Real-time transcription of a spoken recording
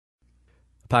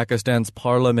Pakistan's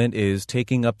parliament is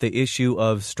taking up the issue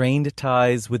of strained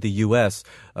ties with the U.S.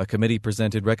 A committee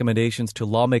presented recommendations to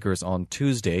lawmakers on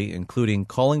Tuesday, including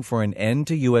calling for an end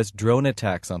to U.S. drone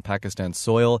attacks on Pakistan's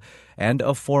soil and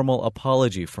a formal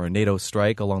apology for a NATO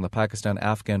strike along the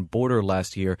Pakistan-Afghan border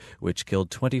last year, which killed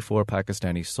 24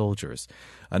 Pakistani soldiers.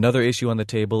 Another issue on the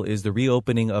table is the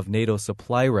reopening of NATO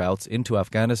supply routes into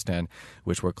Afghanistan,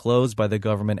 which were closed by the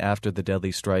government after the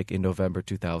deadly strike in November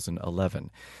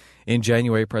 2011. In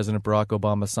January, President Barack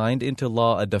Obama signed into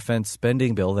law a defense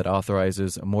spending bill that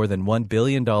authorizes more than $1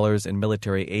 billion in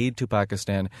military aid to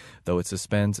Pakistan, though it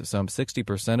suspends some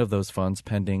 60% of those funds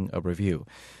pending a review.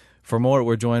 For more,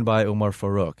 we're joined by Umar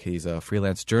Farooq. He's a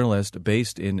freelance journalist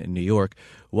based in New York.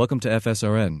 Welcome to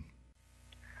FSRN.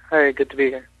 Hi, good to be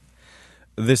here.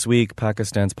 This week,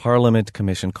 Pakistan's Parliament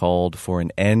Commission called for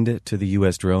an end to the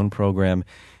U.S. drone program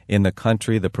in the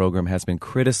country. The program has been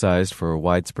criticized for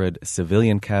widespread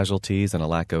civilian casualties and a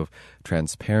lack of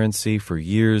transparency for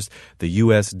years. The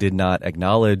U.S. did not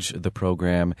acknowledge the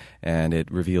program, and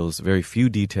it reveals very few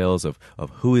details of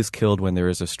who is killed when there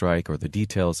is a strike or the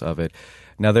details of it.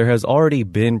 Now, there has already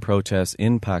been protests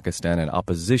in Pakistan and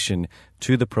opposition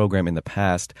to the program in the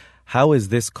past. How is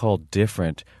this call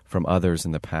different from others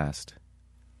in the past?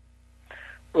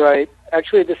 Right.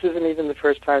 Actually, this isn't even the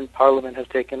first time Parliament has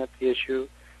taken up the issue.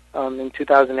 In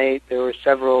 2008, there were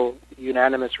several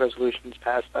unanimous resolutions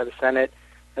passed by the Senate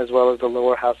as well as the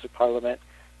lower house of Parliament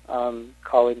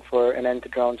calling for an end to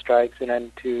drone strikes, an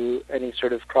end to any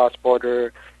sort of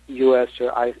cross-border U.S.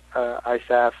 or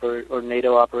ISAF or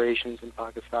NATO operations in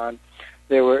Pakistan.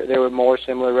 There were more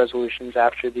similar resolutions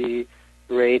after the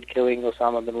raid killing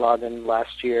Osama bin Laden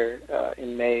last year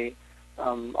in May.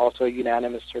 Also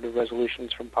unanimous sort of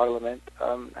resolutions from Parliament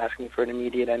asking for an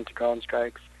immediate end to drone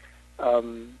strikes.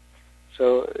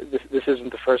 So this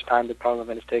isn't the first time that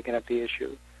Parliament has taken up the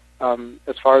issue.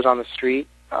 As far as on the street,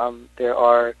 there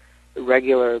are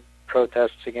regular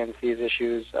protests against these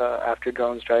issues after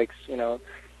drone strikes. You know,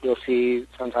 you'll see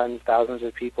sometimes thousands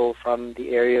of people from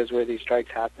the areas where these strikes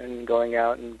happen going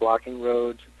out and blocking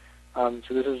roads. So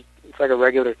it's like a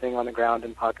regular thing on the ground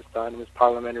in Pakistan with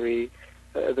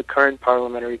the current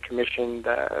parliamentary commission,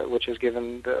 which has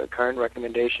given the current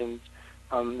recommendations.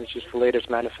 It's just the latest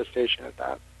manifestation of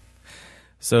that.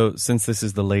 So since this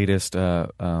is the latest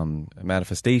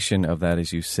manifestation of that,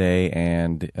 as you say,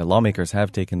 and lawmakers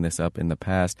have taken this up in the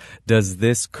past, does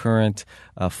this current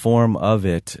form of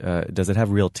it, does it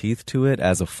have real teeth to it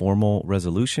as a formal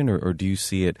resolution, or do you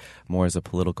see it more as a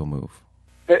political move?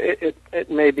 It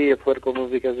may be a political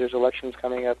move because there's elections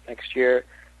coming up next year,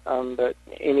 but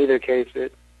in either case,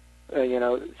 a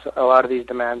lot of these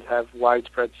demands have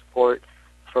widespread support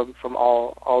from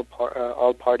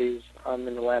all parties in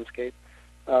the landscape.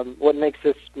 What makes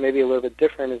this maybe a little bit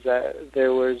different is that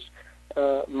there was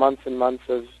months and months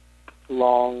of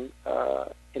long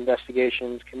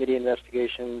investigations, committee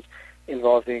investigations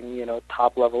involving,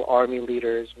 top-level army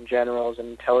leaders and generals and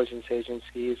intelligence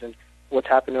agencies. And what's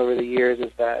happened over the years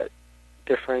is that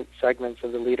different segments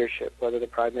of the leadership, whether the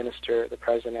Prime Minister, the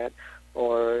President,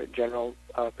 or General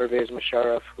Pervez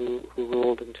Musharraf, who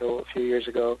ruled until a few years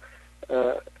ago,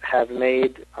 have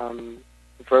made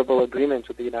verbal agreements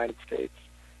with the United States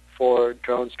for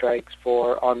drone strikes,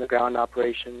 for on-the-ground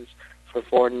operations, for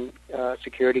foreign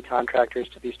security contractors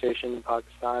to be stationed in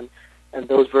Pakistan. And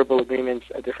those verbal agreements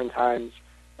at different times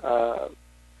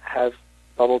have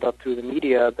bubbled up through the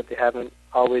media, but they haven't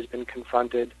always been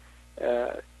confronted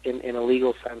in a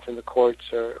legal sense in the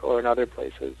courts or in other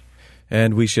places.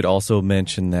 And we should also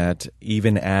mention that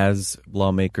even as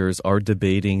lawmakers are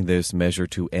debating this measure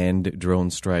to end drone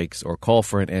strikes or call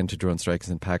for an end to drone strikes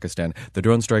in Pakistan, the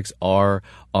drone strikes are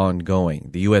ongoing.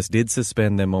 The U.S. did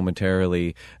suspend them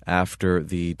momentarily after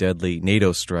the deadly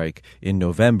NATO strike in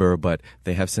November, but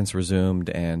they have since resumed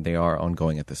and they are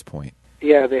ongoing at this point.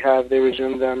 Yeah, they have. They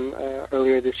resumed them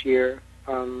earlier this year.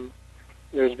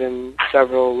 There's been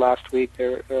several last week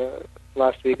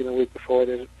and the week before.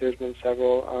 There's been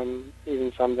several,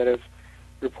 even some that have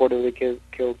reportedly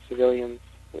killed civilians.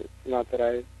 Not that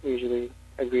I usually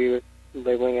agree with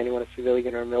labeling anyone a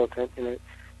civilian or a militant in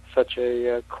such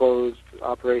a closed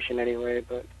operation anyway,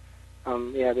 but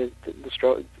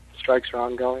the strikes are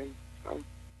ongoing.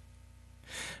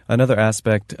 Another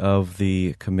aspect of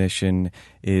the commission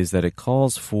is that it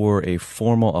calls for a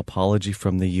formal apology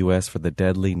from the U.S. for the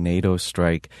deadly NATO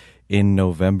strike in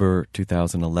November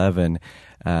 2011.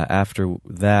 After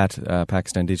that,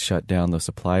 Pakistan did shut down the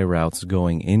supply routes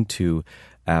going into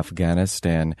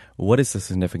Afghanistan. What is the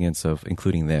significance of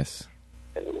including this?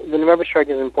 The November strike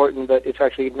is important, but it's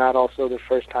actually not also the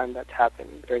first time that's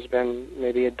happened. There's been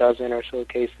maybe a dozen or so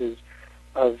cases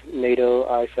of NATO,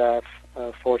 ISAF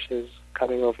forces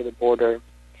coming over the border.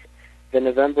 The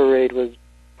November raid was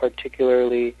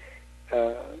particularly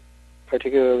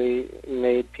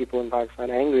made people in Pakistan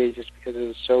angry just because it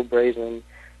was so brazen.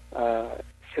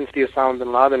 Since the Osama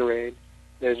bin Laden raid,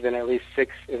 there's been at least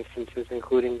 6 instances,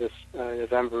 including this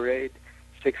November raid,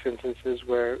 6 instances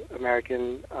where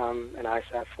American and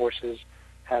ISAF forces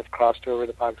have crossed over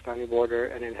the Pakistani border,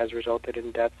 and it has resulted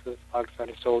in deaths of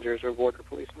Pakistani soldiers or border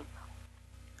policemen.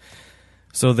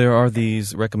 So there are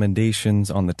these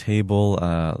recommendations on the table.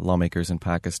 Lawmakers in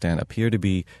Pakistan appear to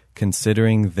be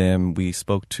considering them. We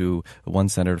spoke to one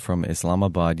senator from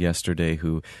Islamabad yesterday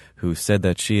who said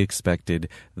that she expected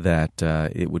that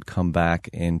it would come back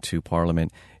into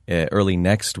Parliament early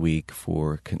next week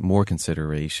for more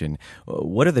consideration.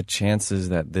 What are the chances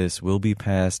that this will be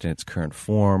passed in its current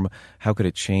form? How could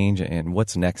it change, and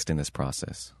what's next in this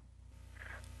process?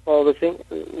 Well, the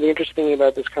interesting thing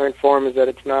about this current form is that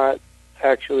it's not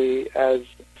actually as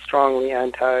strongly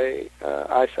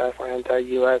anti-ISAF or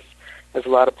anti-U.S. as a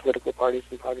lot of political parties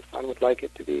in Pakistan would like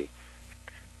it to be.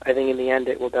 I think in the end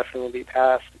it will definitely be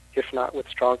passed, if not with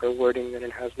stronger wording than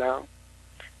it has now.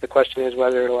 The question is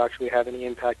whether it will actually have any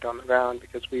impact on the ground,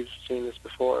 because we've seen this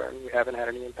before and we haven't had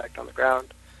any impact on the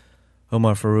ground.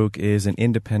 Umar Farooq is an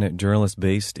independent journalist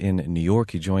based in New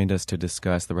York. He joined us to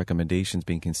discuss the recommendations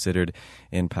being considered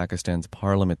in Pakistan's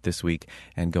parliament this week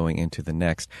and going into the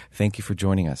next. Thank you for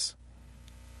joining us.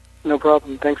 No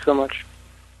problem. Thanks so much.